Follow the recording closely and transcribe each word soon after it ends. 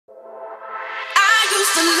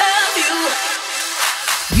to love you.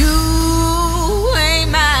 You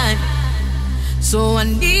ain't mine, so I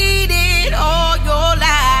needed all your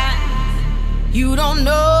lies. You don't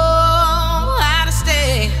know how to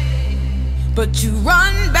stay, but you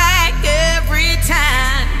run back every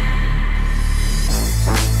time.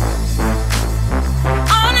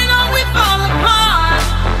 On and on we fall apart.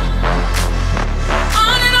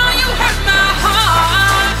 On and on you hurt my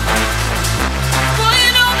heart. Boy,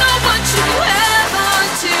 you don't know what you have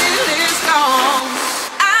until it's gone.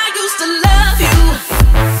 I used to love you.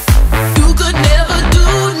 You could never do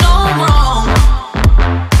no wrong.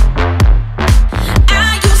 I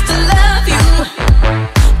used to love you,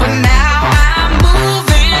 but now I'm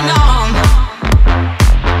moving on.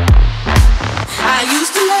 I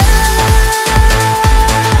used to love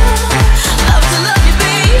you,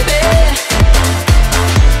 baby.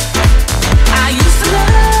 I used to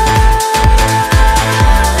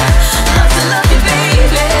love you,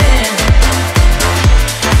 baby.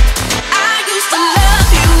 I used to love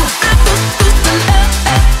you. I used to love.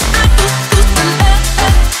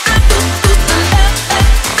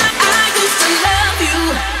 I used to love you.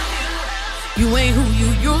 You ain't who you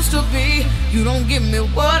used to be. You don't give me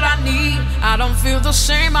what I need. I don't feel the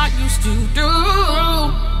same I used to do.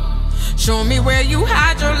 Show me where you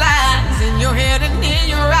hide your lies, in your head and in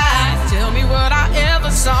your eyes. Tell me what I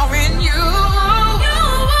ever saw in you.